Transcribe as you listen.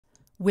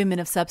Women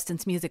of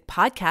Substance Music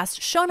Podcast,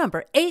 show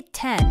number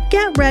 810.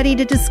 Get ready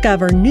to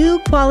discover new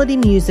quality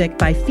music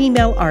by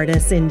female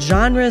artists in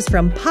genres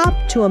from pop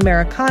to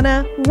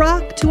Americana,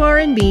 rock to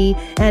R&B,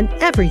 and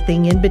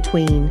everything in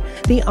between.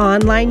 The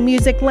online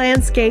music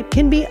landscape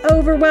can be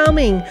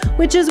overwhelming,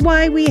 which is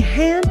why we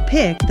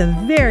handpick the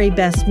very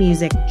best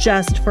music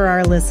just for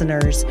our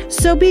listeners.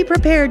 So be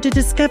prepared to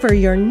discover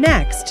your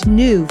next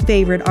new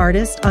favorite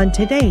artist on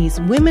today's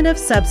Women of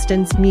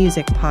Substance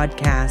Music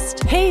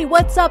Podcast. Hey,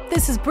 what's up?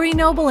 This is Bree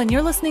Noble, and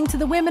you're listening to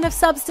the Women of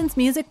Substance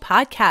Music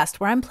Podcast,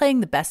 where I'm playing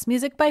the best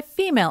music by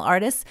female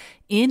artists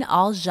in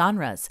all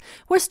genres.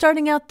 We're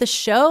starting out the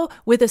show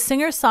with a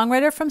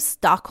singer-songwriter from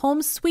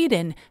Stockholm,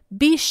 Sweden,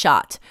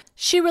 Bishat.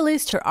 She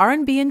released her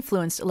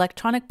R&B-influenced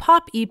electronic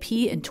pop EP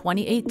in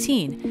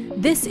 2018.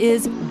 This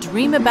is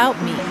Dream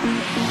About Me.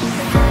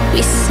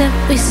 We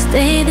said we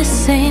stay the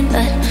same,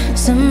 but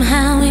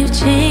somehow we've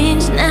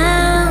changed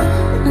now.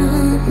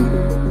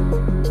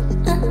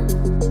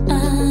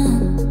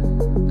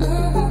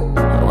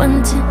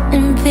 Want to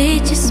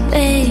invade your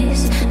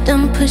space,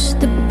 don't push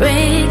the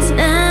brakes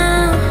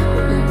now.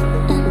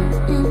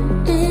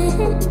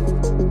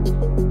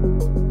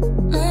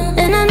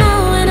 And I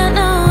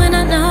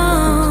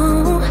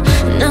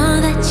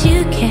know that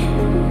you can.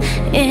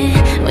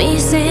 Yeah, when you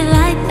say it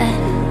like that.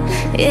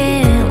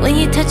 Yeah, when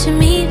you're touching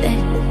me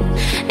there.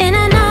 And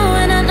I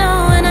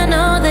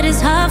know that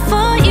it's hard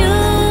for you,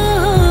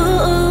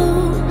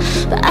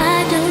 but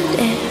I don't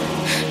dare,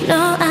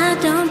 no I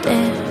don't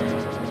dare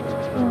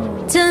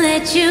to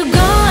let you go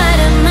out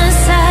of my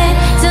sight,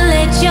 to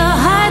let your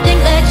heart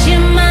think that you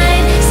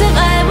might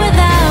survive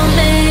without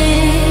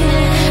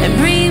me and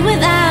breathe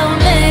without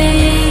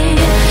me.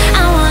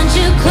 I want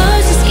you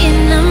close to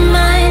skin of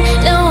mine,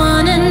 don't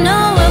wanna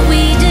know what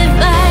we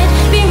divide.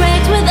 Be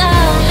wrecked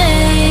without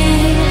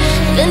me,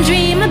 then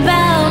dream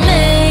about me.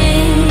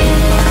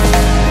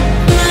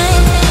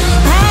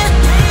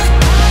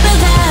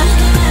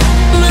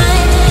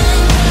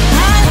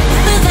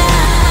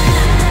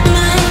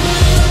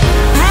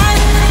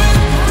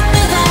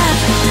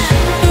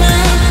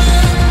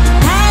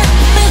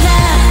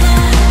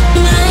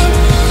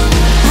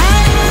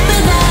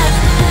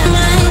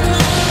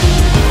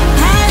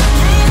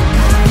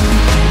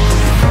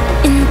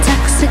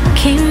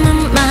 Came my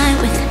mind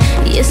with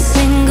your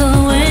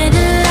single word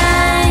of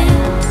lies.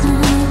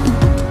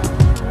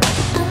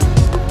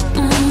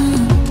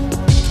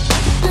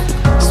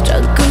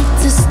 Struggle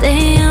to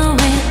stay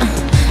away.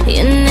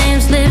 Your name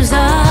slips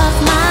off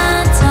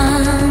my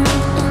tongue.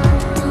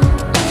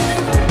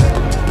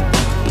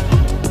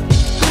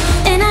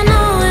 And I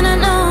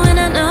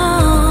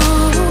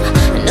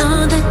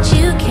know that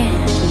you can.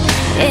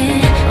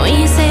 Yeah, when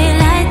you say it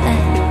like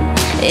that.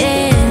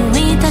 Yeah,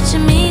 when you're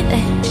touching me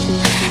there.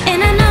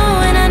 And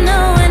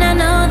I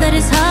know that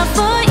it's hard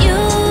for you,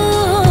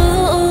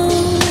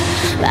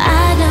 but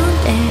I don't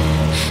dare,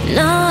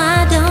 no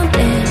I don't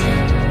dare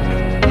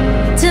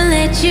to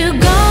let you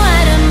go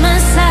out of my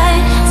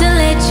sight, to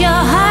let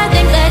your heart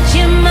think that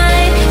you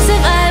might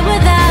survive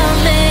without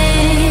me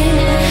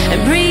and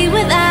breathe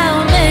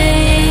without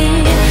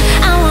me.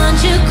 I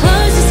want you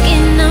close to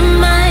skin of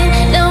mine,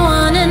 don't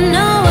wanna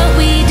know what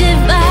we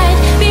divide.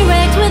 Be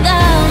wrecked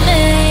without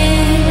me,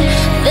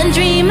 then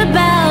dream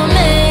about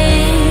me.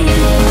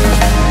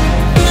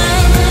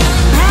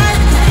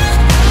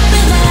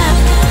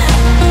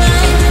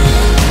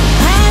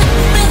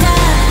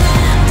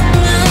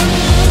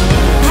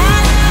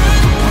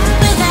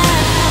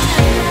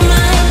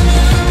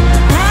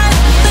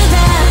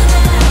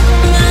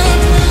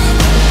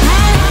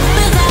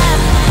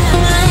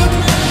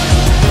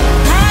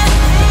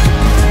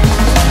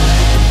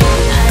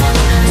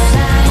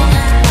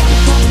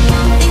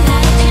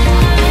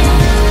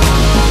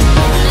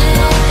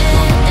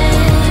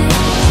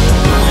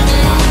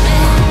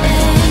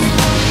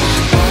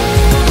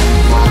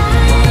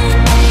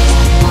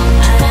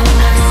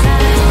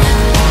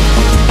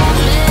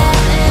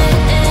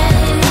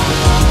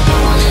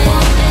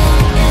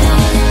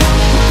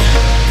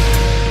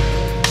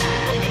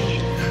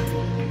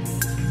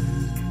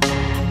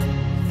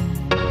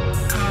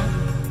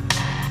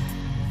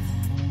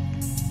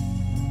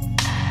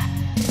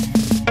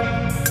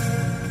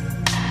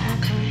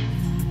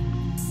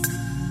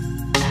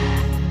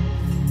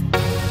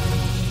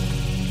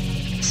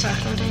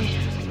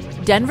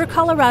 Denver,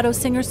 Colorado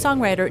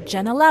singer-songwriter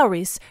Jenna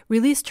Laurise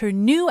released her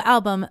new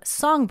album,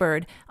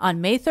 Songbird, on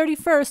May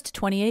 31st,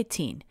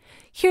 2018.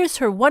 Here's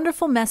her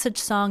wonderful message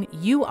song,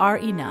 You Are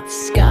Enough.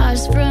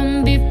 Scars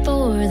from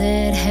before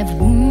that have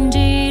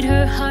wounded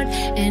her heart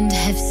and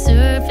have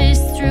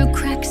surfaced through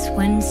cracks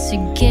once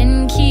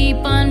again keep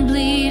on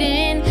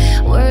bleeding.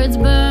 Words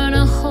burn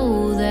a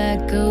hole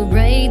that go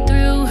right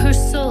through her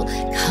soul,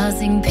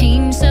 causing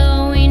pain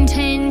so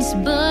intense,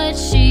 but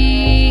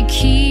she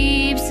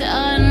keeps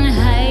on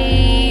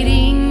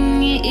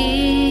hiding it.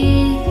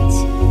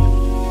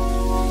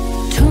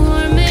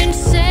 Torment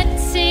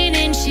sets in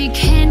and she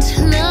can't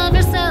love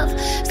herself,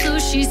 so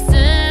she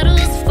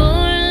settles for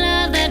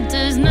love that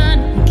does not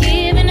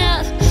give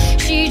enough.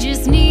 She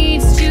just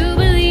needs to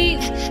believe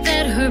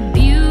that her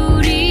beauty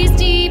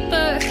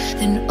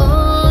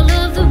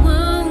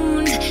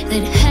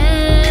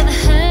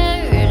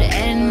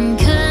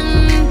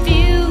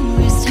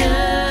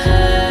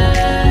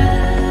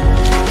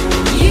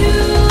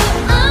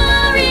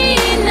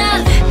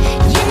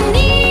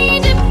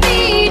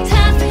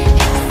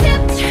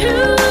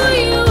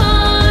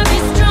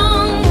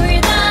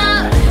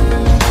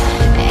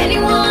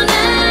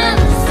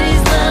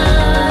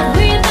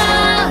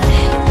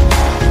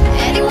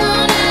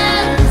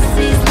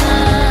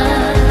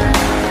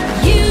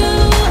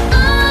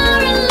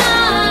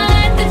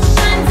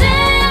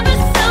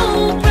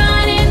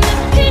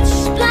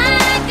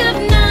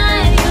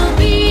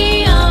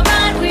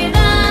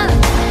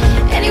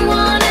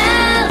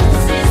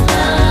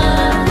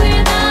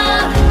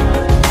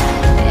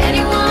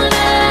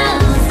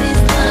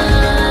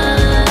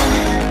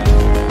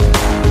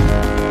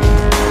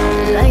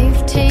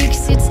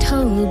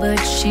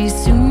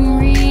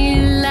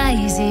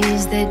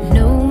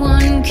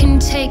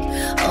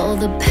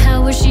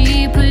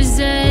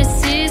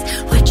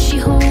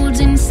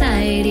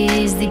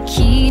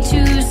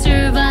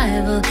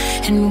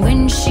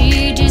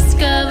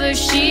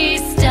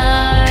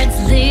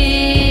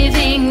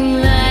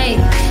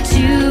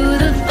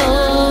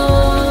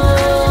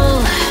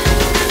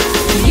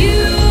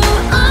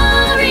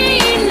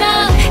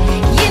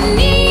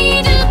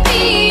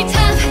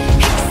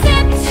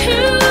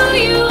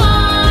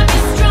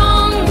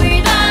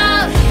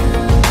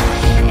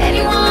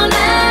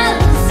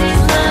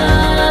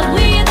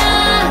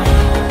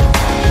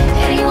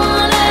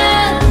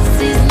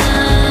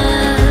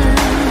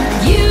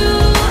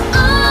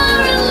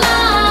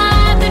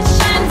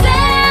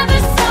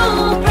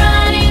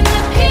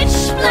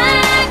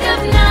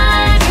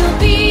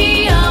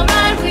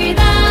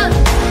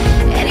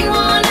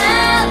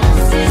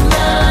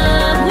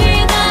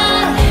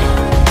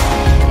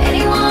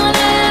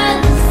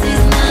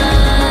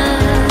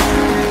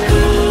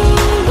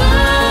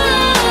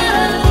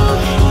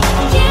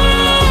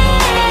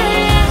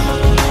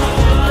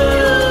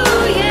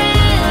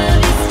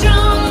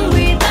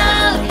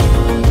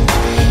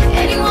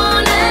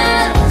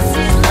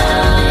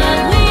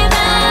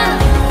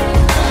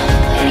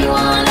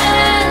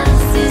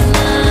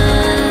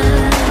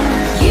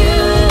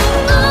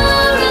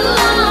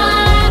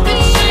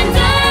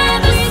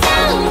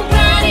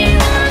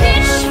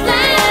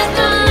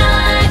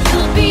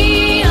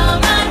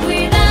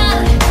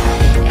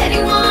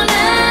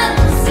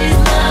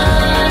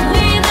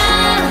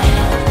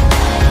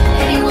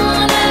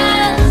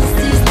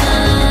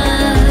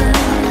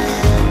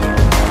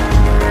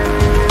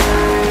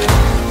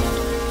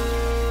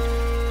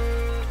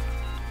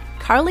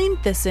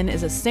Carlene Thyssen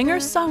is a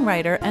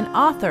singer-songwriter and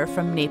author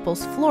from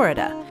Naples,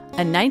 Florida,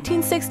 a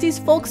 1960s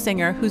folk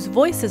singer whose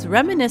voice is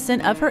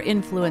reminiscent of her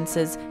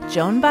influences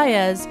Joan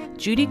Baez,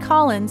 Judy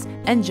Collins,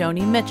 and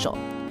Joni Mitchell.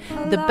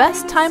 The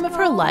best time of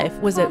her life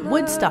was at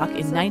Woodstock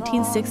in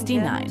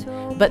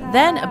 1969, but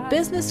then a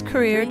business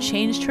career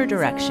changed her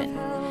direction.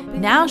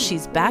 Now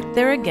she's back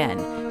there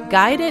again,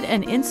 guided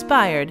and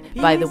inspired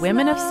by the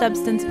Women of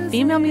Substance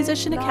Female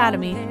Musician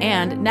Academy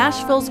and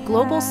Nashville's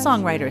Global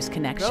Songwriters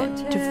Connection.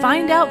 To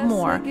find out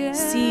more,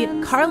 see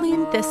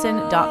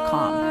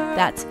CarleneThyssen.com.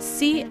 That's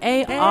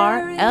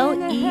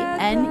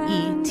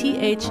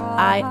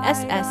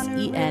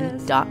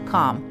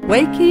CarleneThissien.com.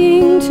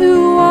 Waking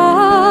to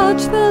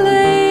watch the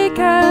lake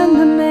and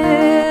the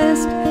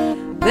mist,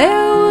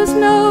 there was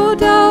no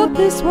doubt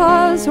this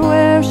was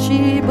where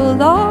she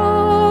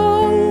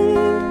belonged,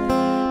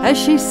 as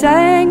she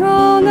sang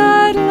all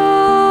night long.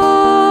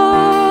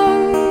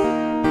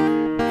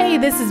 Hey,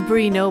 this is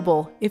Bree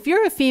Noble. If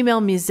you're a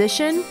female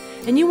musician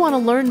and you want to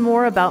learn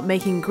more about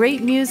making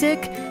great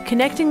music,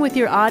 connecting with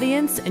your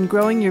audience, and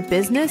growing your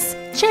business,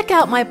 check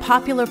out my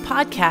popular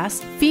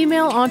podcast,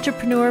 Female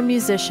Entrepreneur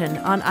Musician,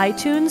 on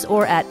iTunes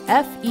or at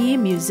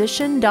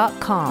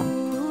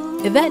femusician.com.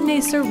 Yvette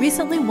Nacer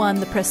recently won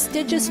the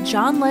prestigious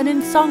John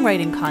Lennon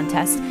Songwriting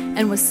Contest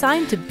and was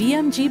signed to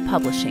BMG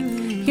Publishing.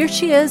 Here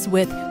she is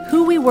with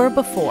Who We Were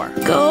Before.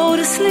 Go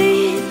to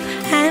sleep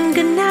and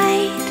good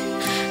night.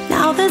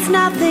 Now there's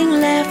nothing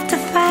left to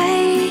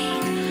fight,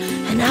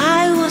 and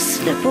I will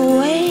slip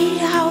away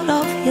out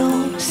of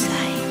your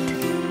sight.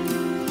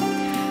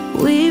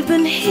 We've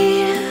been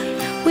here,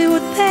 we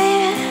were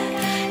there,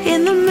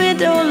 in the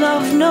middle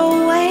of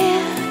nowhere.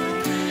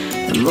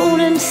 The moon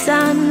and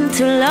sun,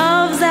 two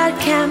loves that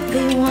can't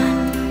be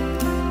won.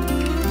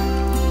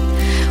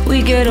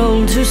 We get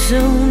old too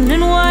soon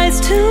and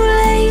wise too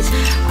late.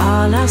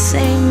 All our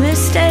same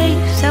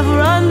mistakes have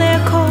run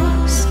their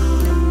course,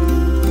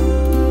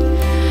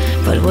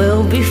 but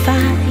we'll be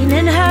fine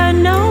and hurt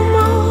no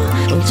more.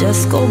 We'll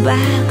just go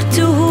back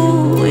to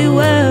who we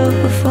were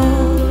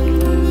before.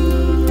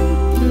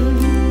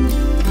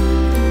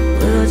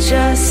 We'll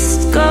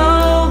just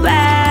go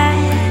back.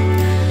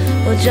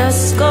 We'll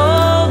just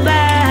go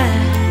back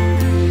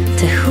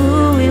to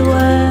who we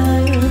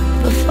were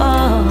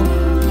before.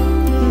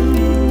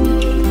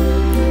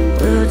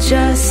 We'll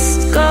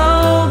just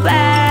go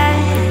back.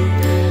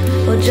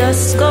 We'll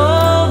just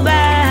go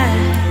back.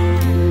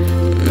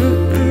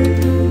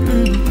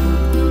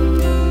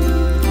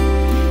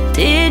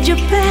 Did your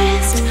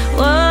best,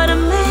 what a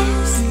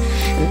mess,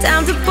 and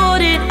time to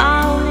put it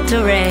all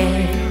to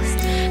rest.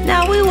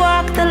 Now we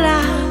walk the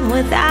line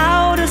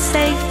without a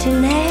safety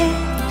net.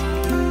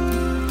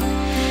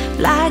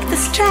 Like the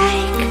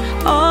strike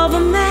of a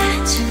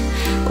match,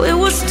 we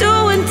were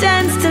too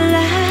intense to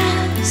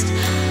last,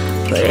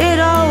 but it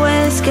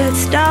always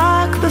gets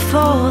dark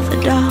before the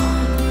dawn.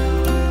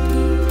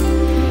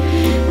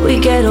 We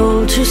get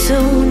old too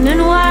soon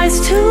and wise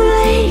too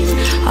late.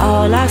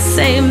 All our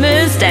same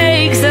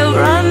mistakes have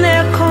run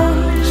their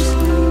course,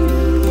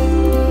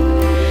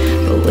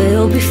 but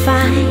we'll be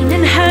fine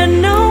and hurt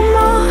no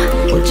more.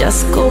 We'll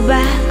just go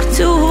back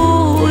to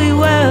who we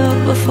were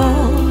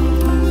before.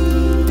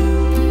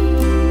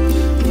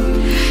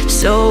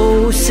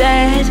 So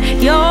set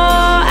your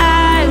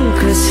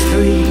anchors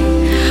free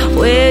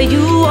where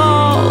you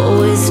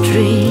always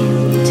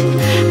dreamed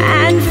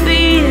and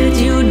feared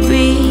you'd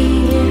be.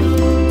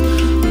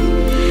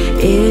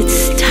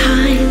 It's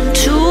time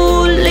to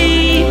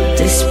leave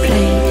this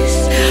place.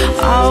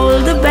 All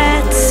the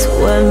bets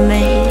were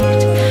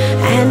made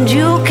and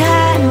you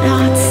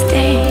cannot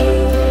stay.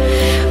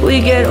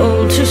 We get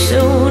old too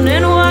soon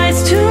and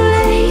wise too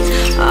late.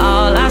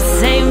 All our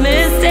same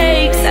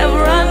mistakes have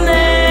run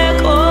their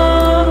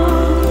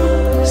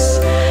course,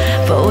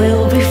 but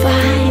we'll be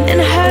fine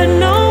and hurt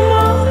no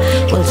more.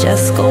 We'll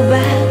just go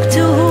back to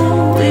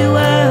who we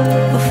were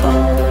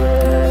before.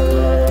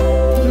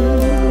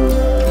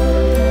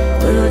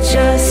 We'll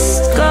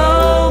just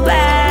go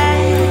back.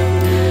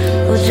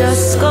 We'll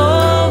just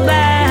go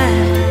back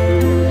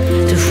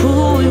to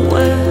who we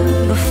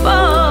were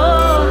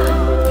before.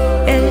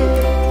 Yeah.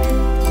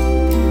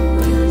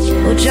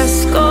 We'll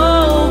just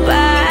go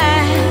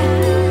back.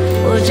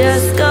 We'll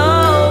just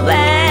go back.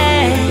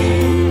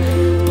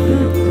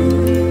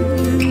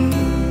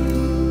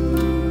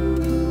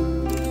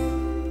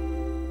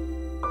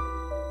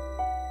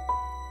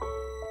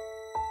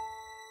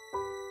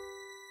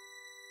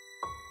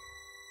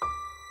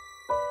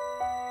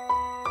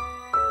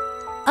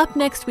 Up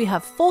next, we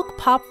have folk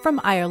pop from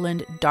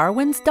Ireland,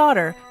 Darwin's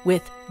Daughter,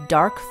 with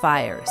Dark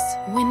Fires.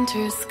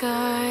 Winter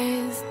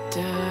skies,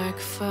 dark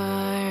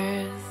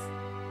fires,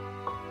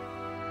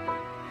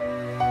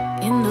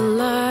 in the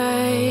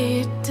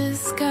light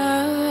disguise,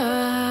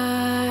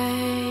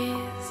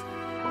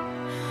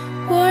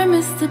 warm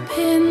as the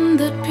pin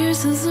that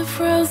pierces a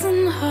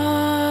frozen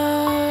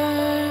heart.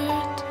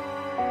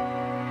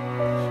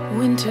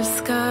 Winter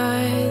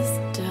skies,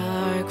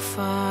 dark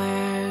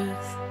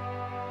fires,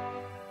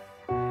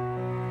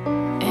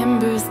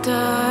 embers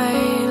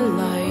die,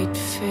 light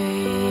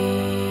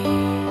fades.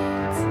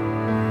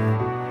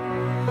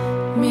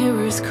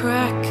 fingers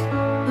crack,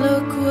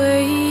 look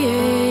where he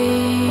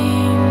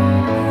aims.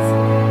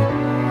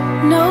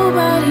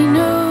 Nobody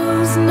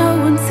knows, no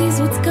one sees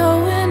what's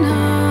going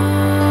on.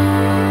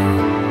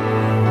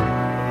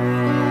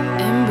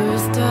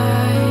 Embers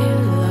die,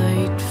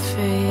 light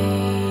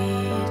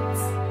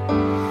fades.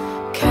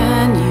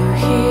 Can you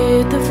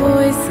hear the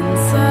voice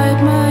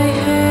inside my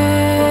head?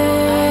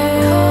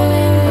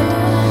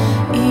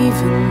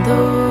 Even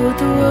though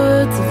the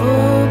words have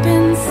all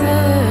been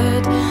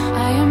said,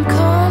 I am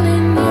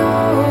calling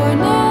your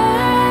name.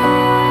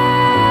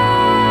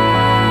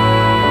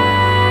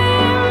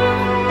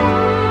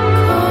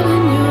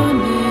 Calling your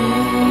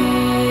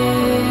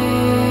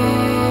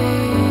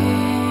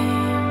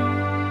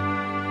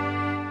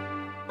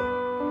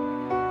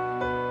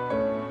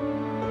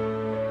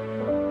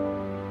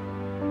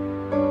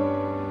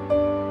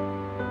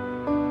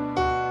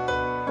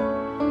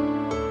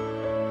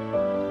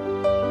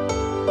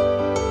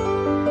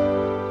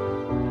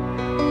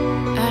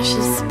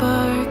ashes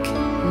spark,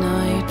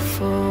 night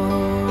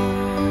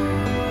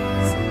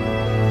falls.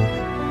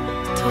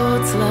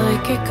 Thoughts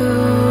like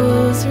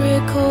echoes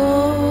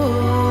recall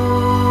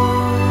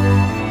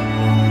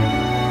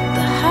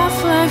the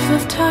half-life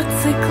of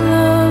toxic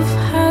love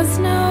has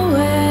no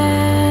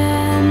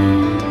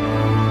end.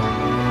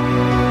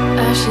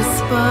 Ashes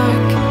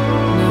spark,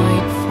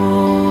 night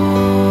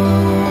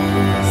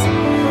falls.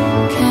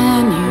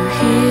 Can you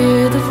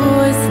hear the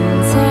voice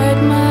inside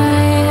my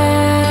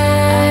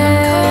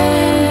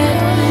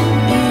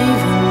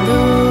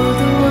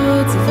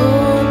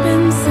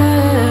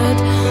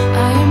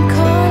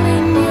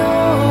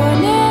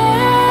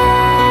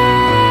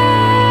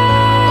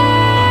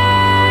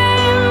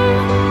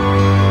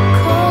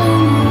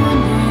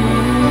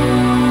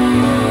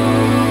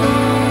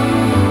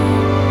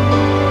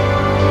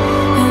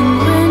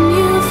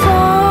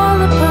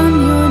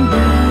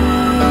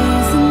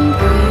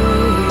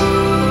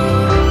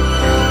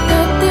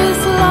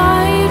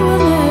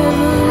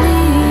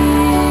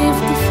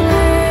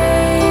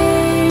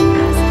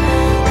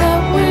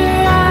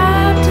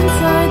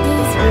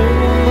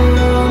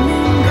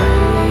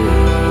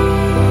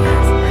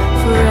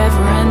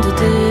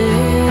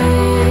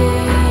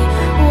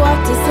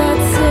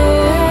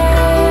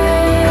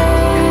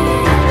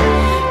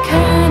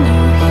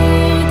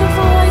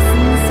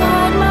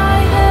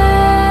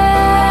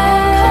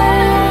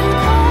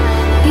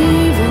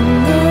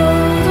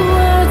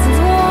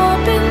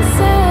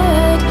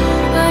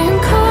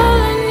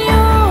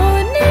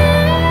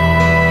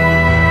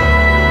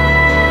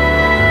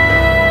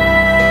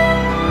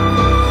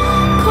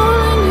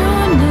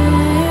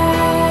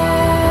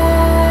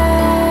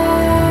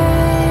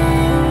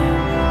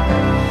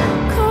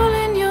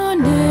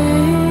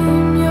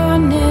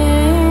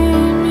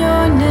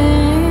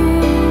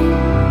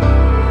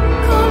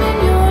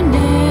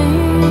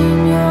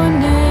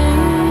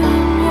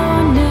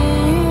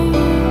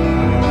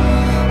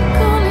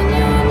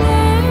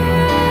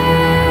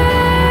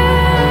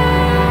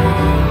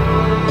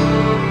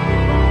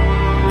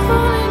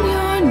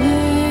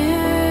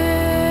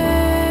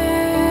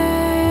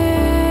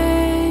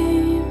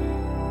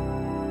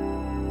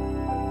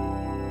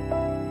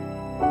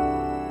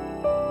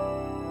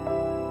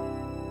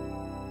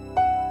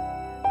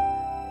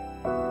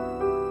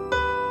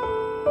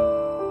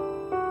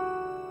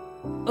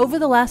Over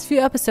the last few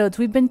episodes,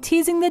 we've been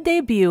teasing the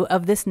debut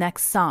of this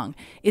next song.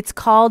 It's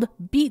called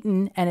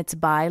Beaten, and it's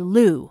by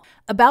Lou.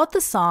 About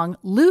the song,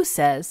 Lou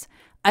says,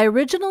 I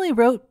originally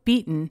wrote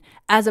Beaten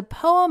as a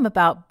poem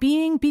about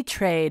being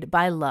betrayed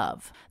by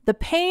love. The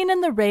pain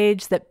and the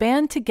rage that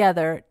band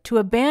together to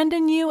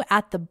abandon you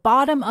at the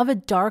bottom of a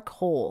dark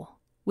hole.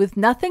 With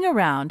nothing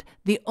around,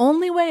 the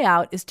only way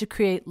out is to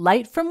create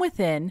light from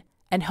within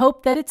and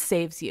hope that it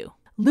saves you.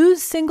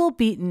 Lou's single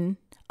Beaten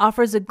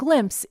offers a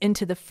glimpse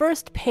into the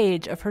first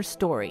page of her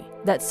story,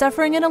 that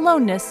suffering and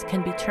aloneness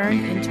can be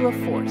turned into a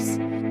force.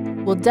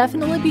 We'll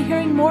definitely be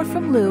hearing more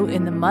from Lou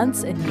in the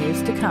months and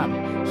years to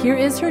come. Here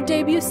is her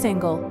debut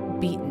single,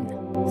 Beaten.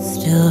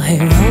 Still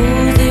here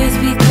roses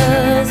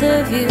because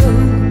of you.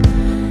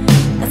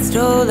 I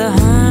stole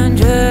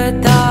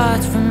 100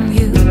 thoughts from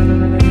you.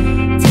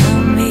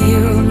 Tell me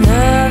you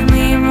love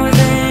me more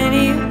than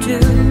you do.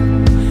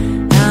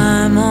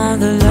 I'm on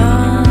the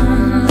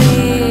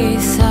lonely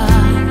side.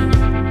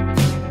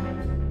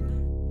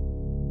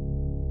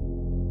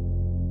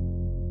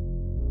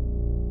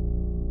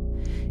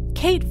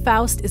 Kate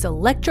Faust is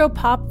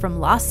electropop from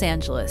Los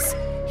Angeles.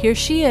 Here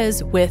she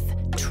is with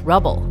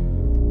Trouble.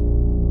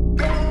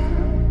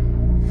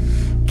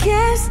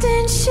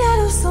 Casting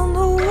shadows on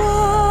the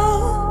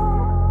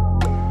wall,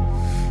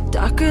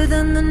 darker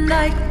than the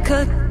night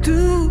cut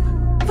through.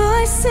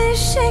 Voices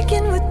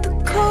shaking with the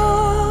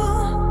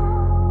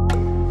call.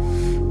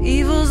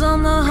 Evil's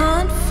on the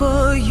hunt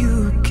for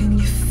you. Can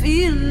you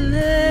feel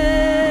it?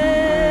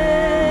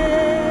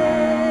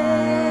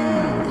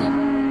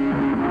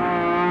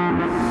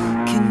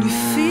 Can you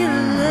feel it?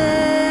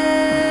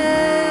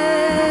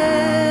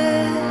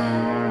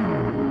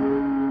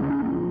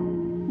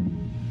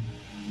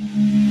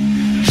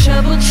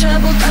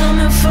 Trouble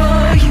coming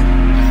for you.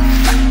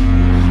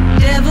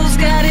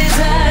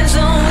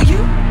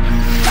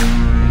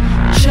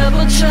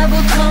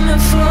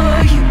 coming for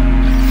you.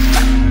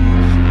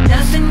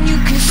 Nothing you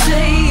can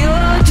say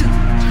or do.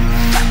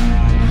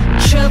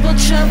 Trouble,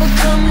 trouble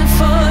coming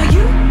for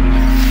you.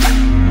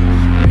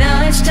 Now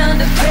it's time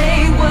to pay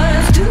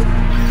what's due.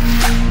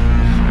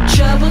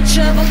 Trouble,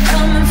 trouble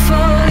coming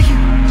for you.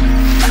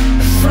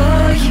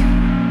 For you.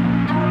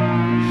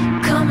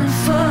 Coming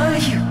for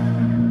you.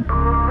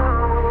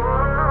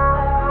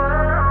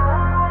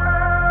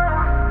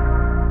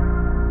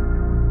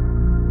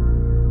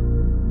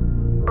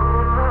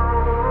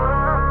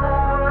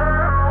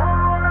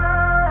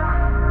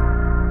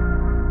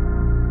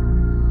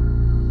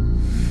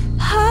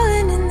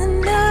 Howling in the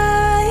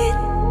night,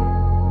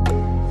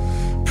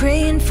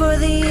 praying for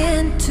the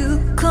end to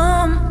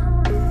come.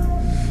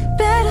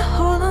 Better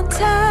hold on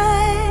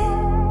tight,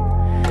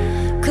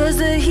 'cause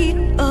the heat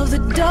of the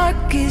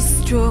dark is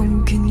strong.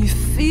 Can you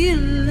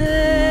feel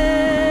it?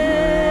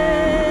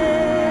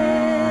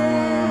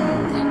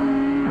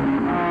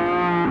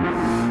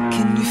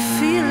 Can you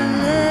feel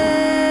it?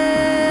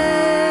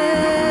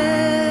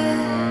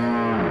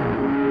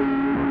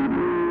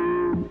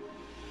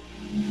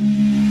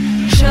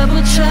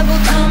 Trouble, trouble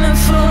coming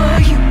for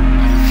you.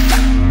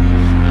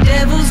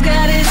 Devil's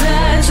got his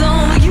eyes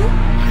on you.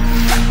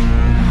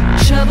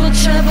 Trouble,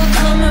 trouble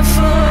coming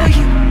for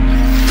you.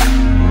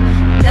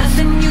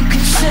 Nothing you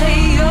can say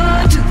or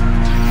do.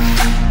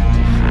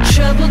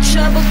 Trouble,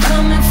 trouble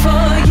coming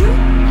for you.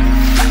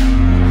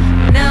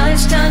 Now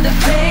it's time to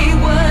pay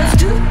what's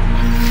due.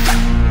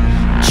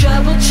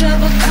 Trouble,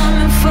 trouble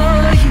coming for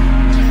you.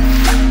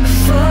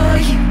 For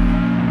you.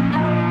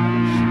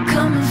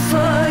 Coming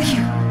for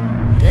you.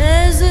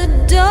 There's a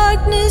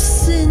darkness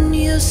in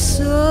your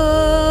soul.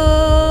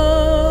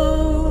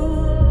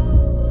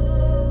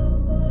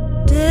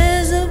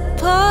 There's a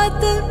part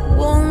that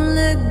won't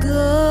let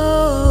go.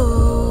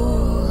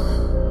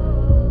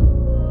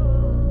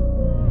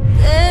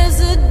 There's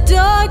a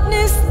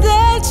darkness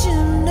that you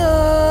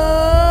know.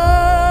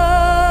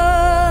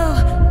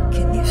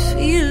 Can you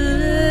feel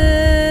it?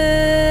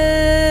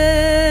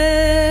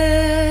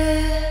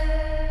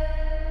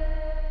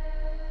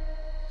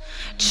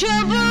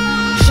 Trouble,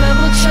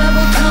 trouble,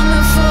 trouble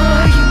coming for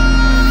you.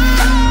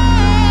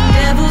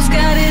 Devil's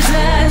got his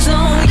eyes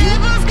on you.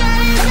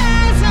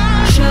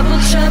 Trouble,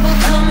 trouble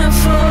coming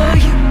for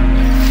you.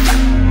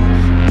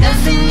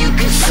 Nothing you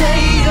can say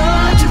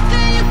or do.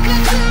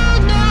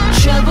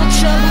 Trouble,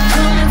 trouble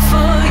coming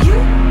for you.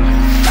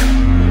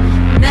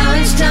 Now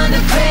it's time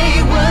to pay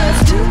what's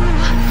due.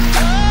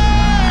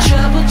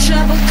 Trouble,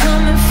 trouble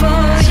coming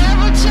for you.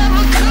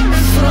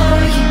 For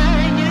you.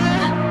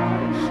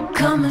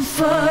 Coming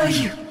for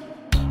you.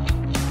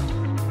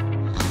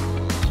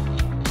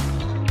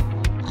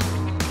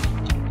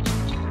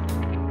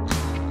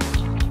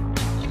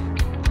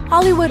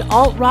 Hollywood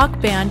alt-rock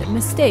band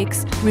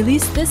Mistakes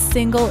released this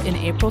single in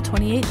April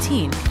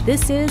 2018.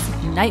 This is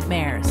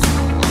Nightmares.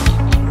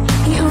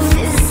 You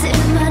visit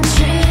my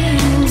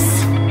dreams,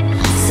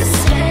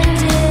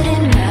 suspended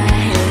in my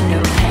head, no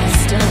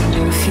past or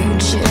no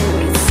future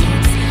it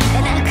seems,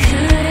 and I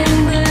couldn't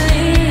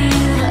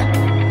believe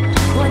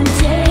one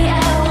day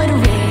I would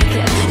wake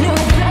up,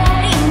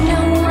 nobody, no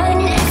one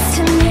next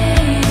to me.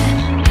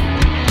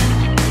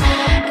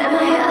 Am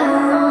I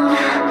alone?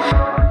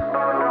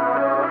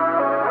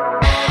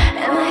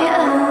 Am I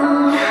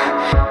alone?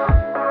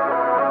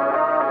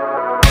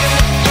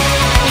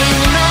 In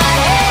my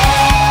head,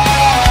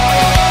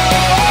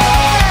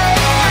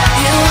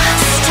 you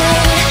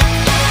stay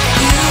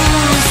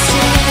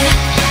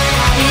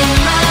in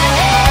my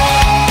head.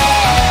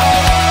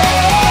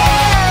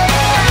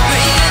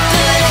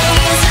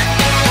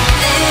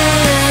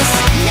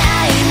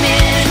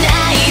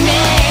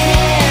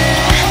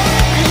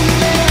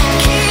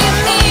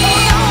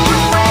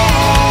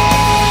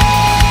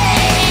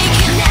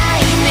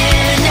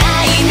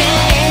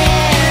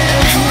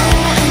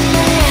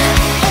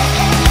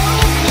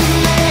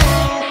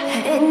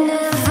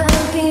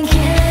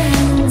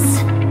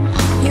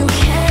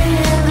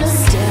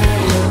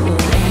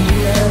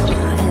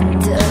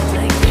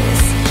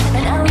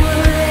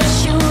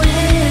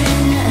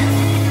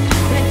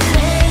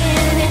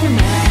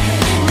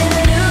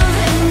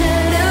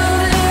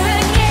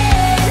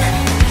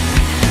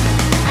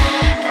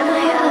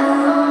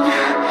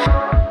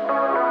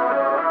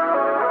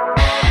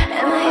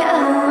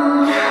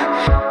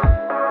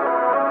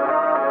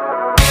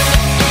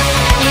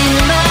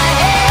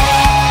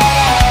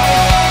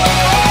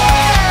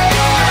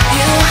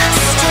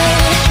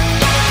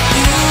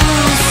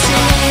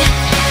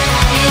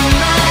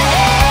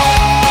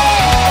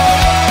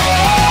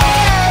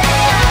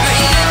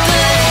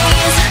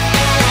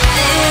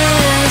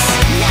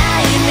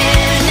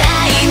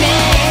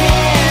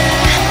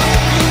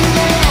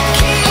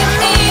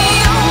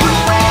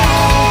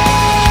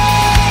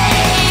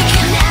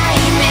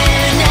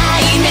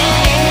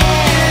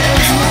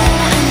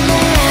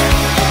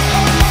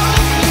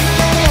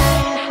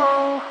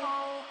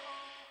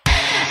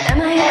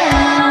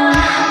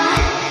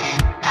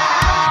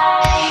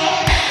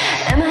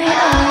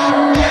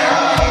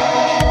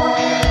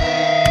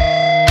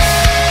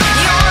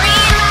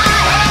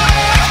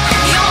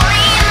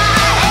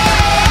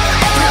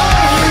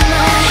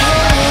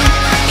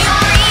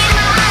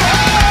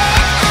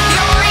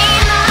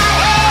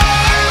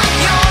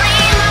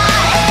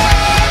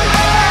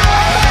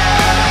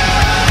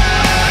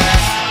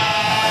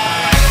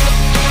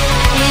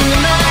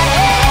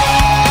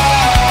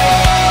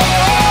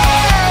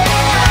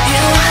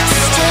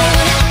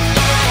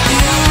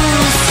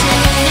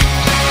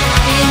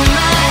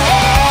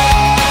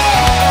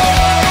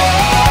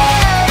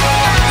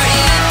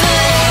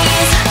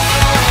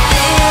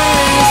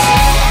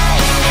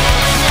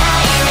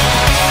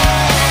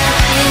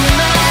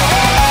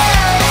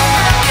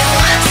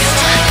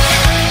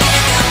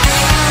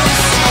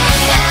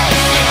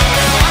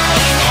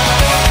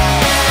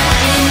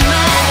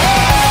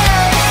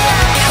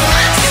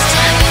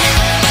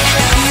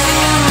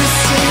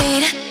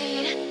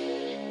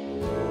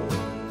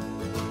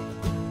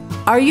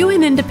 Are you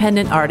an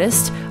independent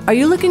artist? Are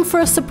you looking for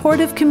a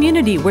supportive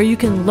community where you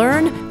can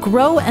learn,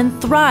 grow, and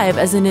thrive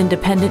as an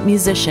independent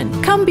musician?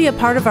 Come be a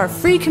part of our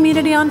free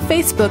community on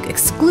Facebook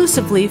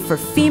exclusively for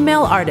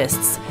female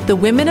artists, the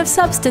Women of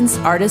Substance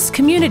Artists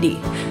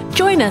Community.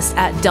 Join us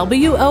at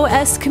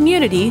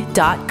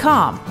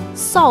woscommunity.com.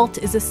 Salt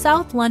is a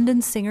South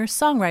London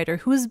singer-songwriter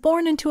who was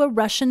born into a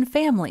Russian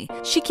family.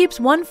 She keeps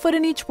one foot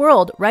in each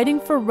world, writing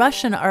for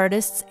Russian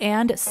artists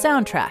and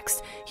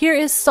soundtracks. Here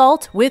is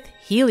Salt with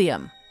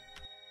Helium.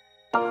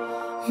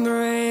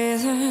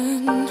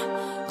 Breathing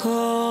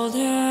cold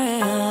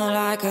air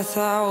like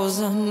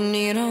 1,000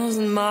 needles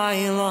in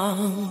my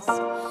lungs.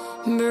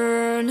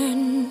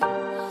 Burning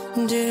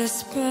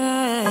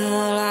despair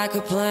like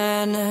a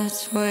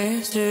planet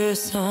with two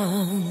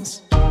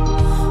suns.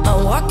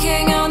 I'm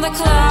walking on the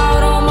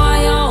cloud on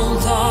my own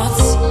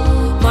thoughts.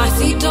 My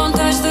feet don't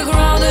touch the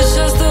ground, it's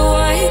just the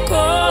way it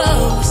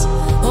goes.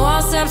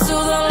 One step to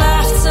the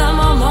left and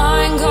my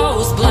mind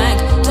goes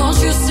blank. Don't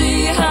you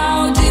see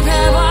how deep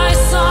have I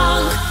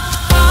sunk?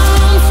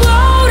 I'm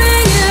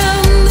floating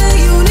in the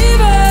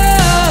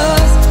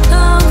universe.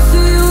 I'm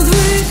filled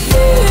with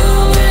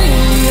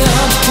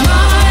helium.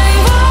 My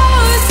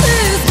voice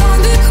is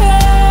gone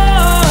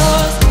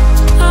because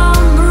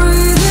I'm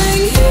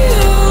breathing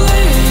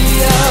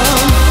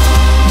helium.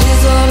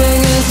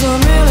 Dissolving into a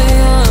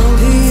million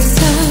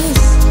pieces,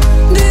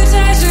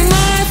 detaching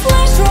my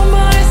flesh from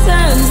my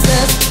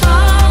senses.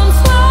 I'm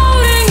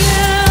floating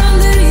in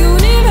the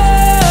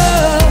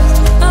universe.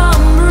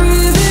 I'm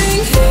breathing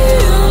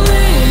helium.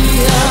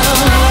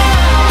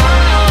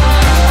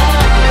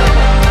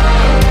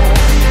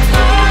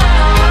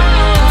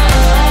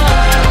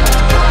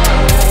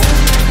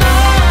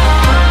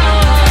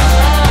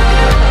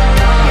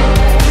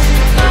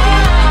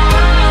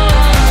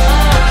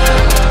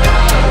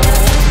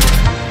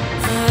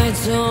 I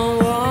don't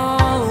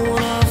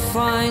wanna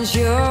find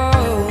you.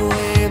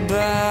 We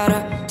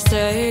better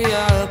stay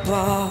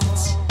apart.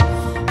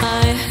 I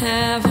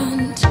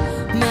haven't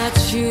met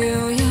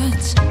you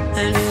yet,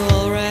 and you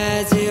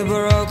already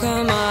broke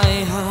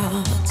my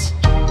heart.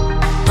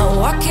 I'm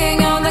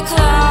walking on the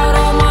cloud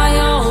on my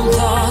own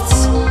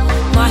thoughts.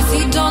 My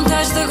feet don't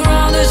touch the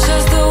ground, it's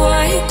just the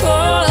way it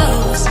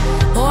goes.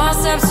 One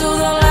step to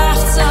the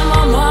left and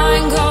my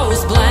mind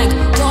goes blank.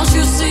 Don't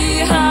you see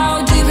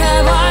how deep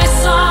have I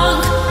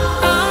sunk?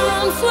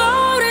 I'm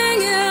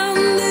floating in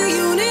the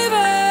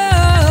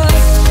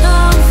universe.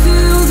 I'm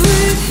filled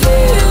with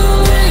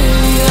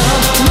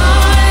helium.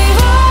 My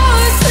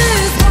voice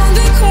is gone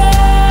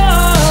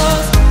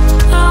because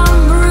I'm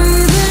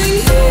breathing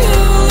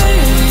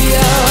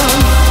helium.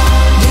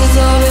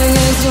 Dissolving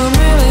into a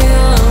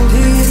million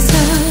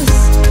pieces,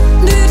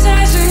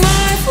 detaching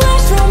my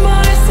flesh from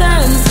my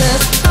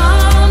senses.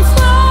 I'm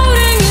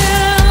floating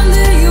in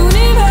the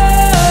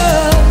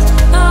universe.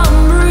 I'm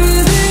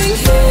breathing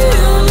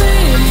helium.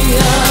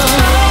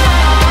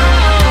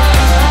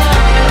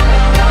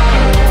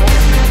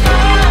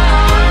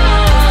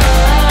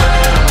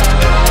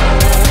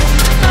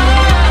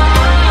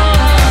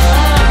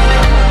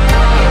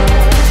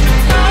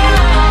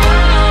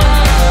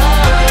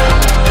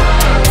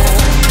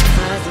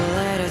 As the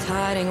light is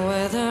hiding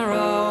with a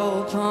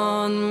rope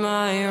on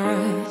my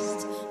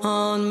wrist,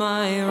 on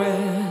my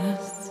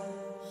wrist.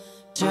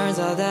 Turns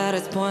out that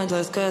it's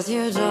pointless, 'cause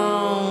you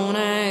don't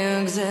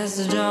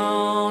exist,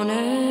 don't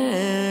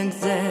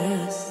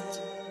exist.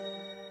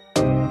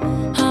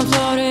 I'm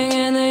floating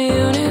in the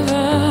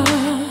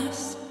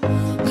universe,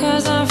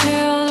 'cause I'm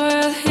filled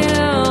with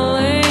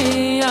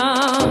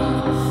helium.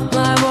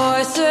 My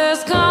voice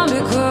is gone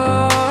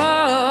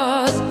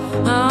because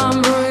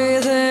I'm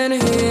breathing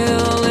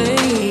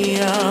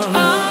helium.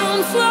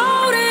 I'm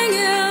floating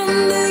in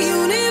the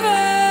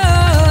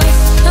universe.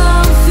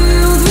 I'm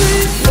filled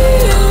with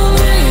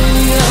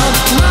helium.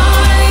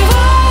 My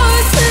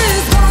voice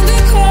is gone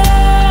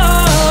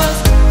because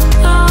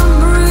I'm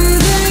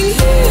breathing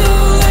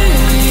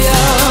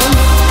helium.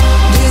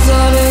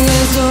 Dissolving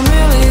into a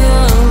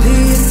million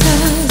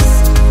pieces,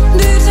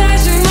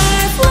 detaching my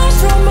flesh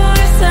from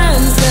my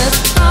senses.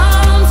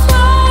 I'm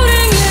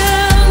floating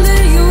in the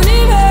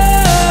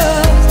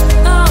universe.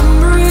 I'm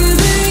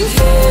breathing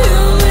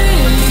helium.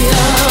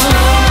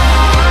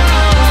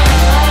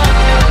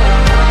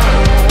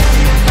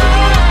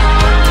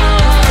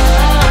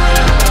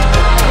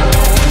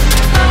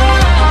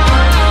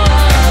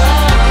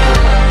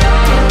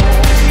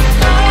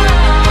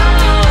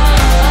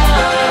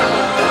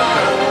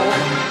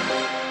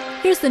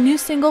 Here's the new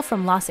single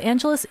from Los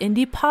Angeles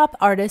indie pop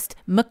artist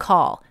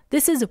McCall.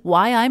 This is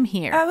Why I'm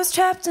Here. I was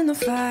trapped in the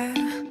fire.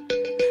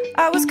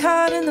 I was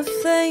caught in the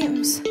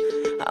flames.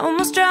 I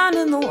almost drowned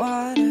in the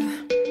water.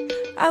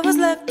 I was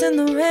left in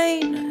the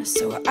rain,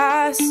 so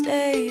I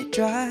stayed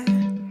dry.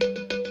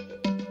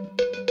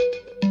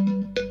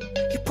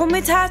 You pulled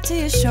me tight to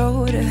your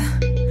shoulder,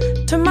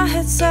 turned my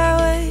head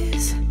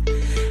sideways.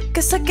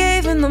 Guess I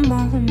gave in the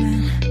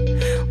moment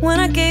when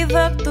I gave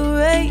up the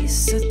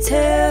race. I'll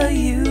tell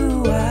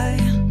you why.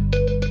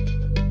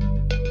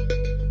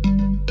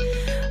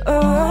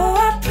 Oh,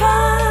 I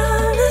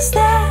promised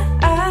that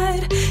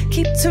I'd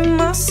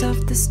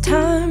this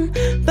time,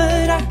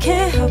 but I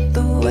can't help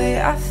the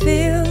way I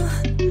feel.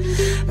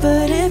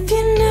 But if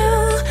you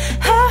knew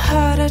how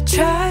hard I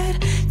tried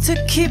to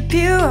keep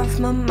you off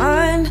my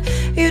mind,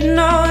 you'd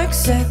know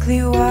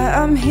exactly why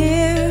I'm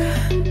here.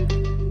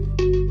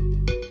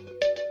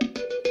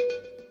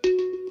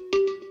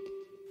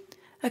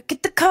 I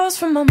get the calls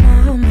from my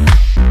mama,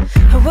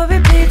 her worry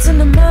bleeds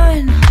into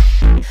mine.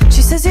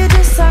 She says you're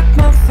just like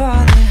my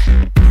father,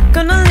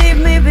 gonna leave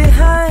me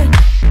behind.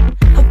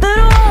 A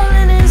bitter wall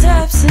in his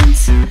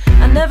absence,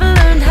 I never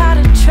learned how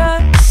to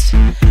trust,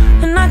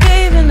 and I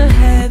gave in to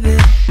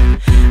habit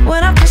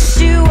when I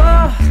pushed you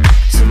off,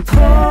 so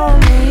pull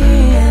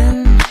me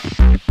in.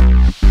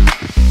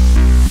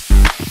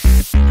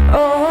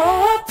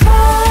 Oh, I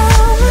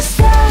promised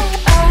that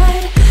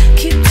I'd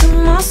keep to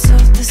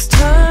myself this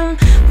time,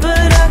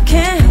 but I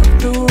can't help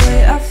the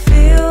way I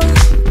feel.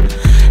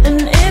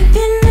 And if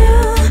you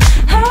knew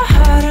how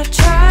hard I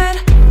tried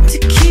to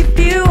keep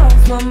you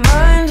off my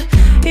mind,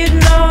 you'd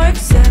know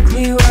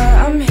exactly why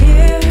I'm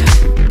here.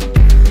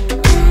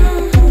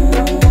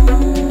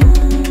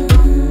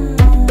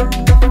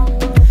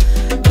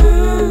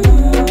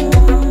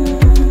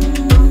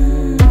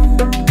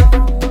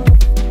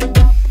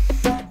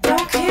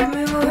 Don't keep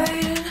me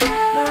waiting,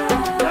 no,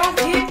 don't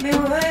keep me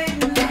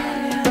waiting,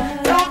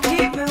 don't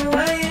keep me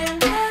waiting,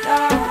 no,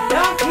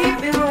 don't keep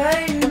me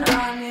waiting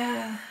on ya.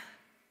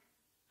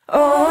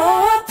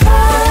 Oh, I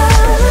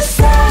promised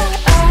that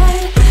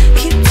I'd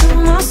keep to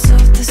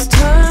myself this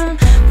time,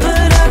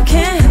 but I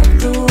can't help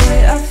the way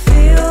I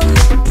feel.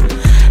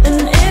 And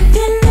if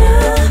you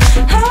knew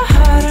how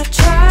hard I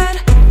tried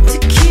to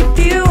keep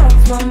you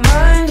off my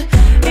mind,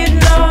 you'd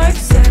know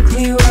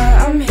exactly why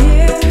I'm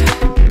here.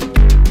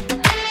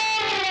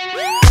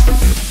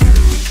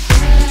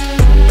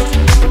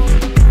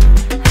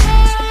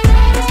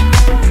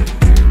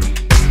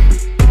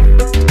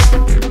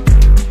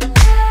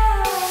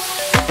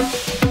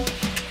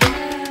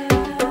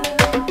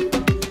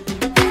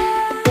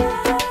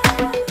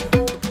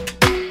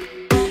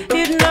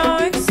 You'd know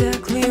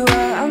exactly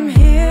why I'm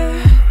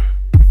here.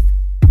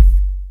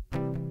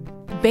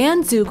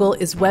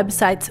 Bandzoogle is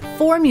websites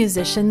for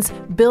musicians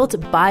built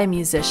by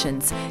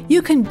musicians.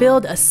 You can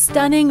build a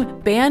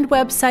stunning band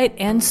website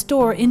and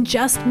store in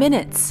just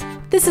minutes.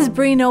 This is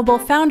Bree Noble,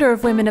 founder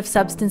of Women of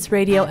Substance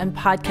Radio and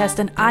podcast,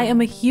 and I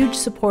am a huge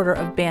supporter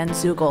of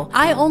Bandzoogle.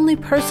 I only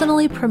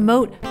personally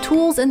promote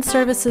tools and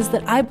services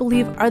that I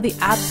believe are the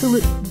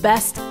absolute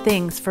best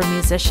things for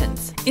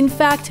musicians. In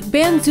fact,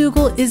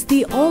 Bandzoogle is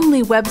the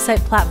only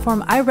website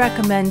platform I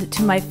recommend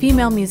to my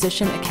Female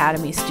Musician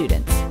Academy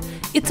students.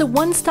 It's a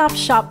one-stop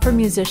shop for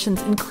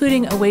musicians,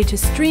 including a way to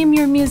stream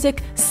your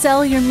music,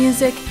 sell your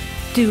music,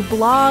 do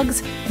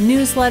blogs,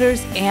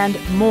 newsletters, and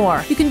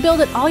more. You can build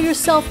it all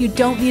yourself. You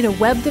don't need a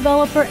web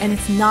developer, and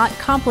it's not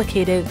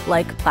complicated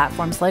like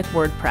platforms like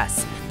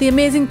WordPress. The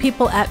amazing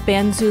people at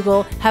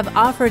Bandzoogle have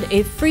offered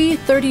a free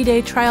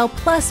 30-day trial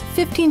plus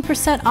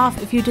 15%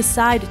 off if you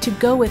decide to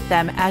go with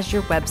them as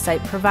your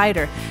website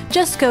provider.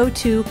 Just go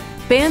to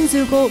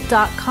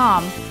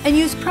bandzoogle.com and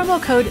use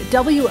promo code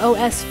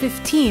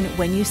WOS15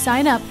 when you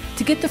sign up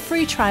to get the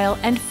free trial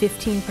and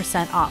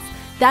 15% off.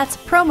 That's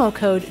promo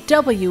code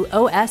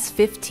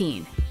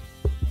WOS15.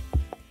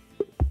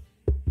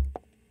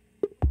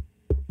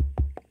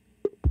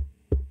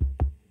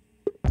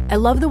 I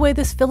love the way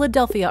this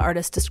Philadelphia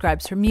artist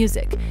describes her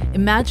music.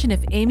 Imagine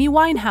if Amy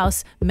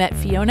Winehouse met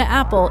Fiona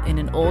Apple in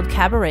an old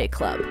cabaret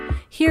club.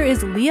 Here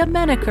is Leah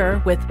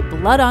Menaker with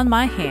Blood on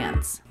My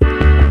Hands.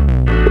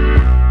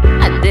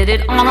 I did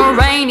it on a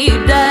rainy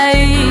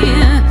day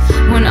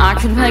when I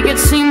could make it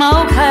seem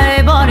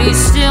okay, but he's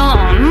still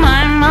on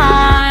my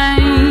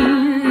mind.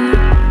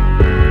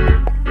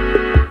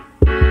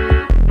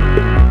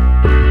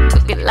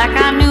 Took it like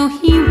I knew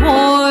he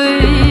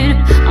would.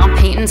 I'm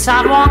painting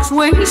sidewalks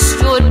where he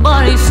stood,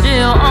 but he's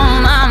still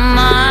on my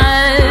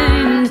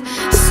mind.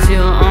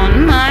 Still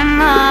on my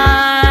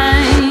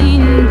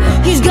mind.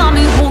 He's got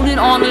me holding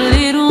on to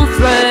little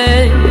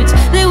threads.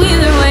 They weave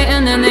their way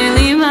and then they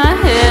leave my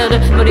head,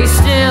 but he's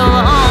still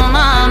on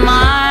my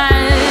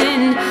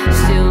mind.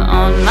 Still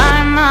on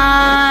my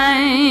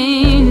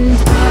mind.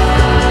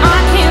 I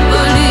can't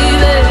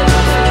believe it.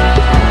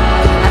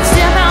 I'd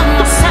step out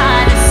my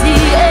side to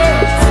see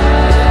it.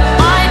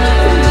 I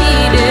didn't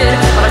need it,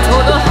 but I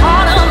tore the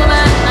heart of the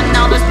man, and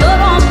now there's blood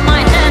on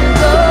my hand.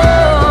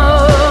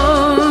 Oh.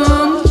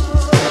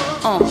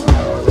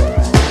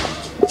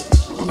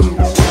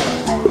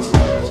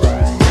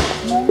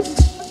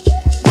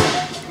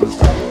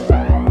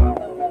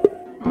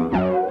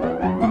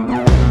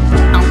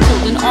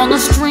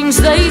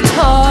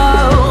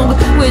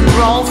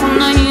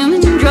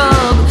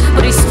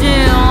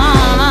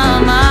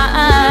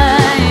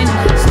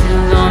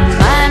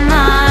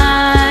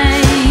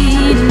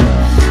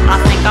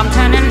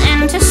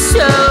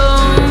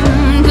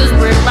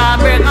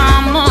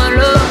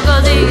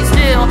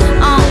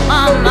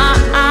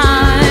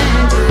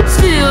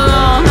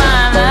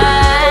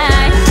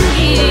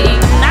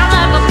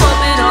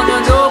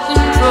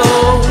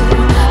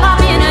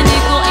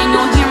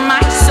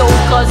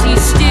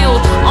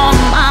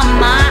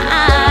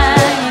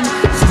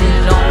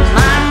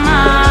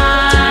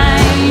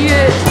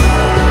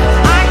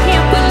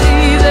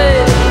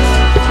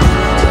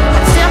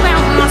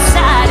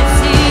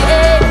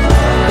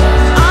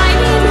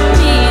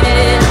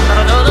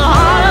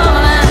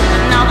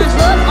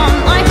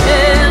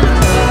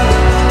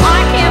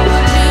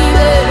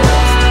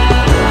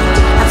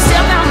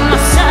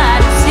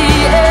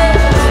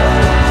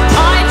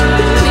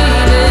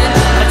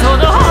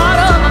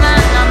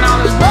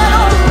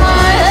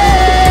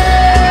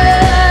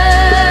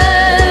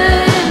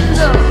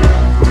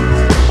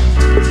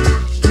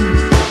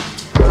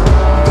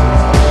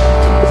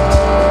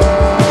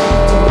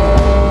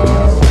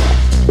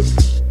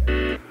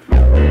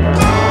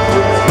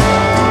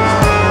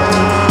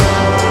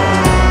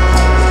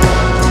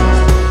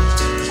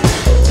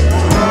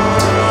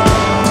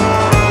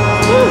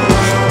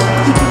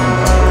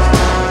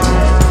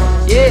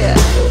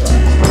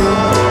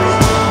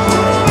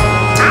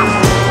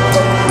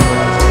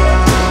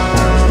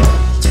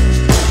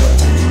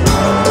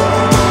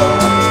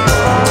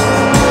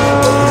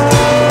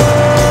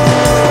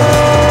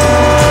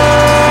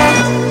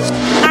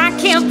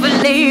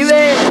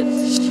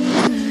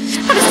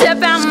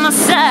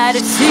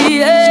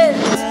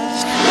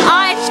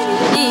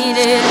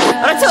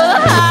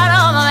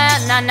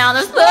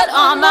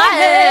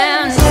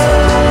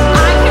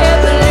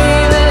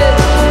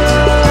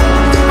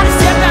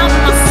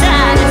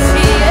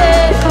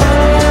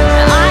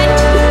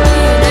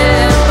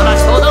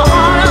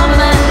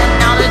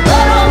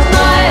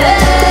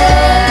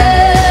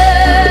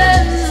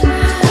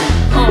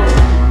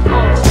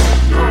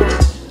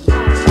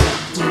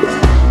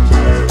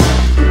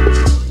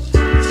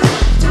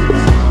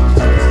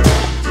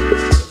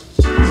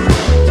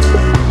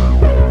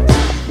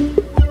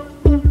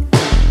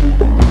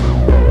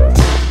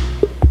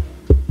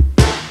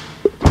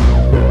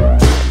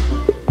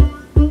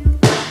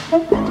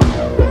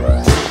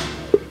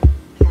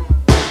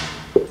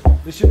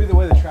 This should be the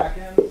way the track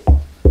ends.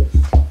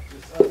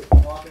 Just us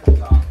walking and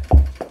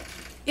talking.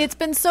 It's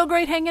been so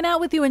great hanging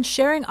out with you and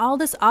sharing all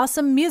this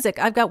awesome music.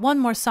 I've got one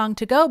more song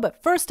to go,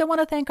 but first I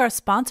want to thank our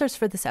sponsors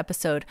for this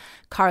episode,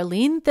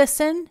 Carlene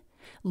Thyssen,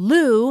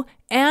 Lou,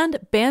 and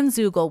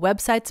Bandzoogle,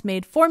 websites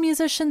made for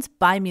musicians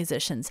by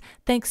musicians.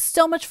 Thanks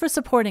so much for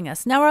supporting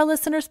us. Now, our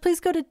listeners, please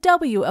go to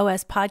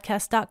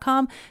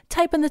wospodcast.com,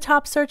 type in the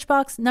top search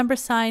box,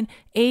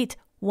 #810.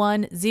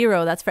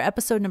 That's for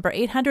episode number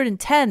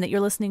 810 that you're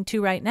listening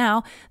to right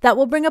now. That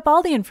will bring up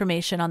all the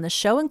information on the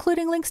show,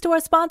 including links to our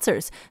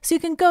sponsors. So you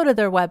can go to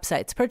their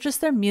websites, purchase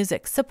their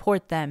music,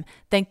 support them,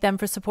 thank them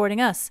for supporting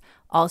us.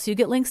 Also, you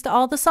get links to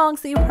all the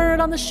songs that you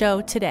heard on the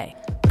show today.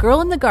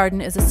 Girl in the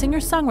Garden is a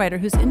singer-songwriter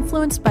who's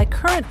influenced by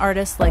current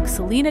artists like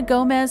Selena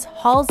Gomez,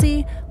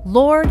 Halsey,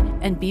 Lorde,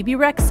 and Bebe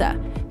Rexha.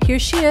 Here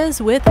she is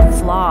with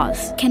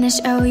Flaws. Can I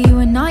show you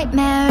a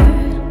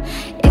nightmare?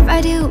 If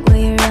I do, will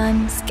you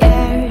run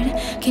scared?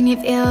 Can you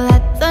feel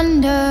that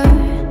thunder?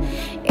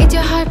 It's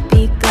your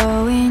heartbeat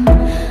going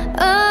under,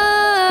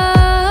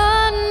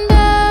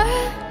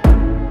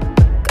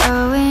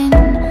 going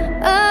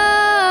under.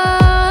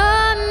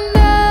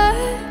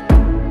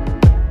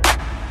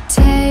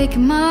 Take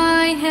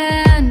my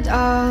hand,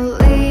 I'll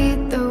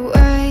lead the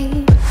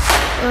way.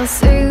 We'll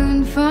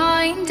soon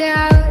find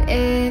out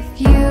if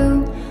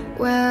you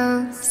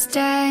will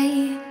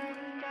stay.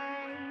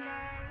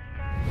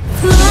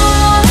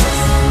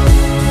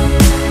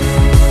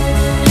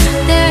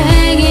 They're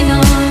hanging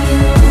on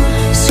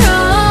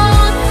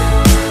strong.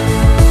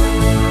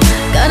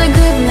 Got a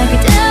grip like a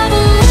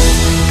devil's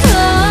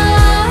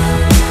claw.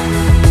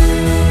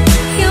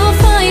 You'll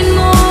find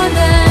more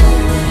than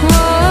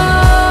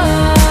one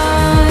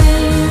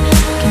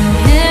can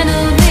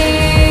handle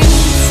these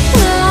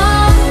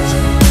flaws.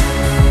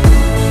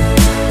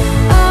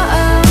 Oh,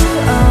 oh,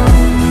 oh.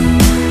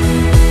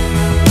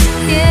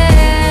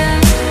 Yeah.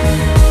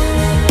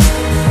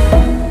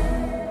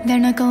 They're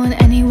not going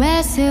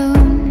anywhere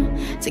soon.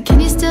 So can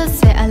you still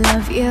say I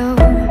love you?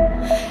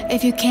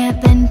 If you can't,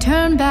 then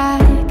turn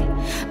back.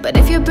 But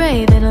if you're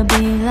brave, it'll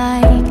be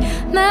like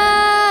magic.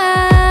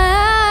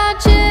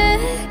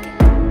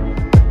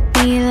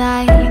 Be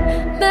like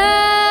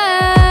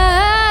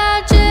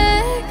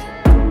magic.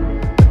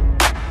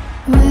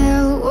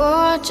 We'll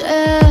watch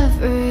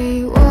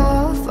every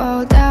wall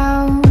fall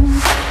down.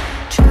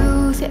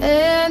 Truth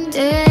and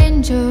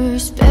danger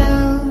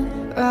spill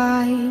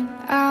right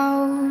out.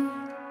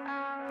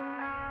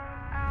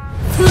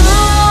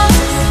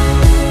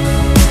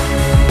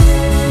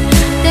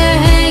 They're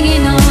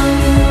hanging on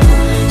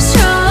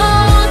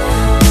strong.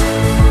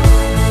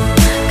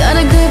 Got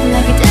a grip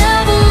like a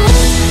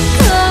devil's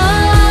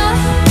claw.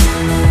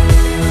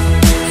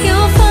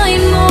 You'll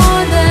find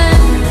more than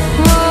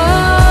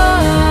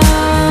one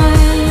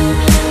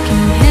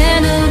can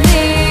handle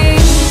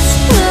these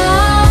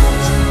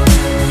flaws.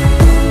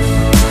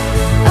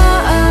 Oh,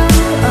 oh,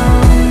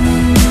 oh.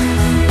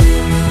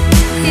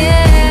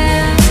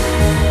 Yeah.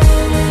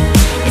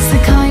 It's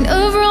the kind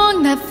of wrong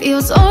that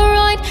feels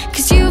alright,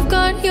 'cause you've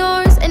got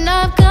yours and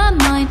I've got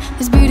mine.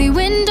 There's beauty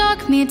when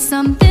dark meets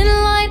something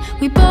light.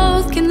 We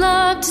both can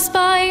love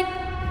despite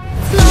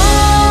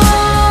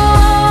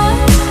flaws.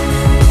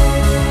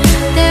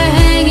 They're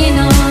hanging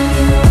on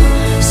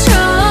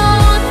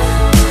strong.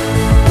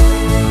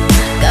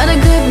 Got a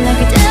grip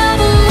like a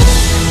devil's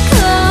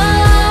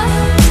claw.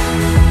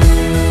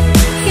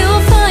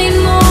 You'll find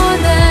more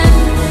than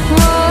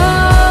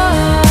one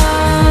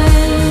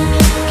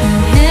can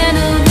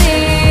handle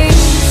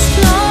these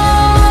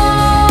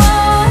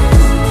flaws.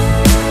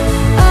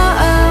 Oh,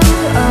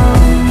 oh, oh.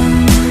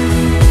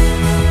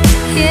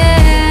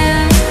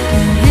 Yeah.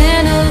 Can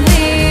handle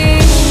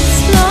these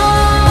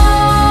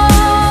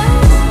flaws.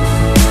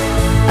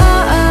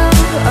 Oh, oh,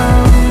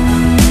 oh.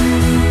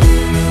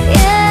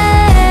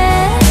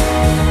 Yeah.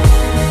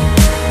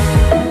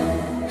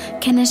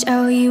 Can I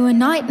show you a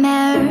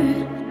nightmare?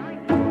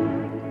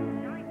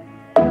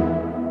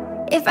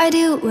 If I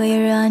do, will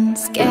you run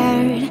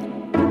scared?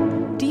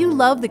 Do you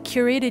love the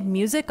curated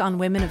music on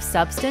Women of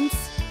Substance?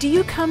 Do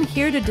you come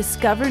here to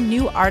discover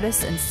new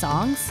artists and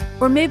songs?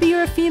 Or maybe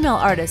you're a female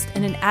artist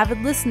and an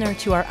avid listener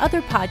to our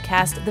other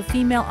podcast, The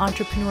Female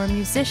Entrepreneur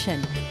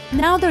Musician.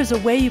 Now there's a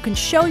way you can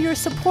show your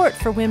support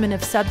for Women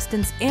of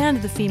Substance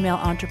and The Female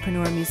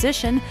Entrepreneur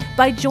Musician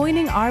by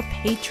joining our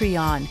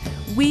Patreon.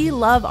 We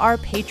love our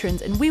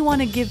patrons and we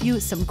want to give you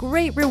some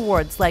great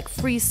rewards like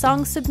free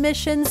song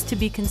submissions to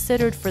be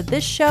considered for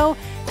this show,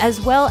 as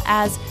well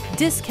as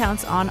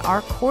discounts on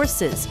our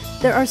courses.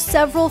 There are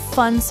several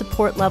fun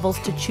support levels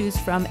to choose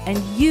from, and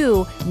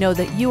you know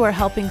that you are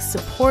helping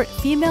support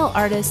female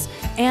artists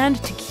and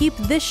to keep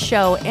this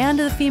show and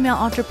The Female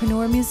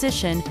Entrepreneur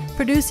Musician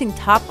producing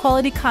top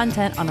quality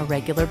content on a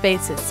regular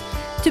basis.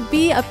 To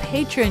be a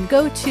patron,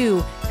 go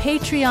to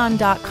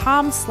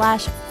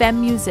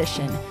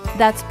patreon.com/femmusician.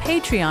 That's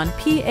Patreon,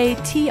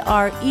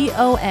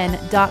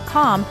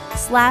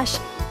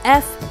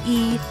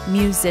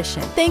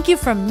 patreon.com/FEmusician. Thank you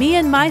from me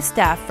and my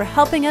staff for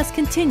helping us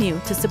continue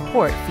to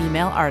support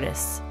female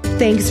artists.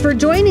 Thanks for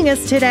joining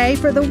us today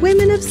for the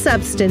Women of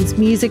Substance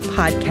Music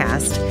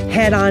Podcast.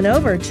 Head on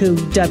over to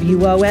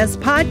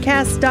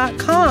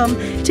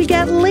wospodcast.com to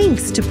get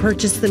links to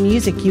purchase the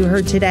music you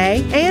heard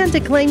today and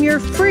to claim your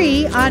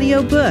free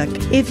audiobook.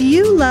 If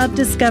you love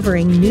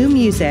discovering new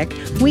music,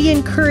 we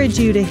encourage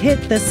you to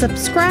hit the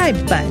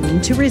subscribe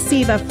button to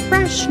receive a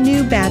fresh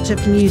new batch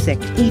of music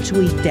each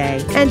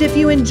weekday. And if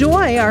you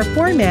enjoy our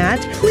format,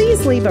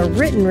 please leave a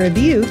written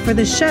review for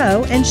the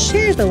show and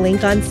share the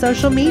link on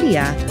social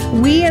media.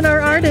 We and our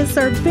artists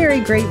are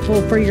very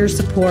grateful for your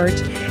support.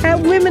 At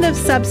Women of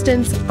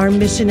Substance, our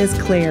mission is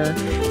clear: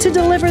 to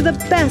deliver the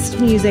best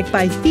music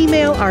by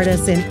female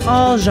artists in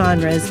all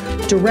genres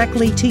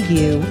directly to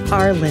you,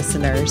 our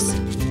listeners.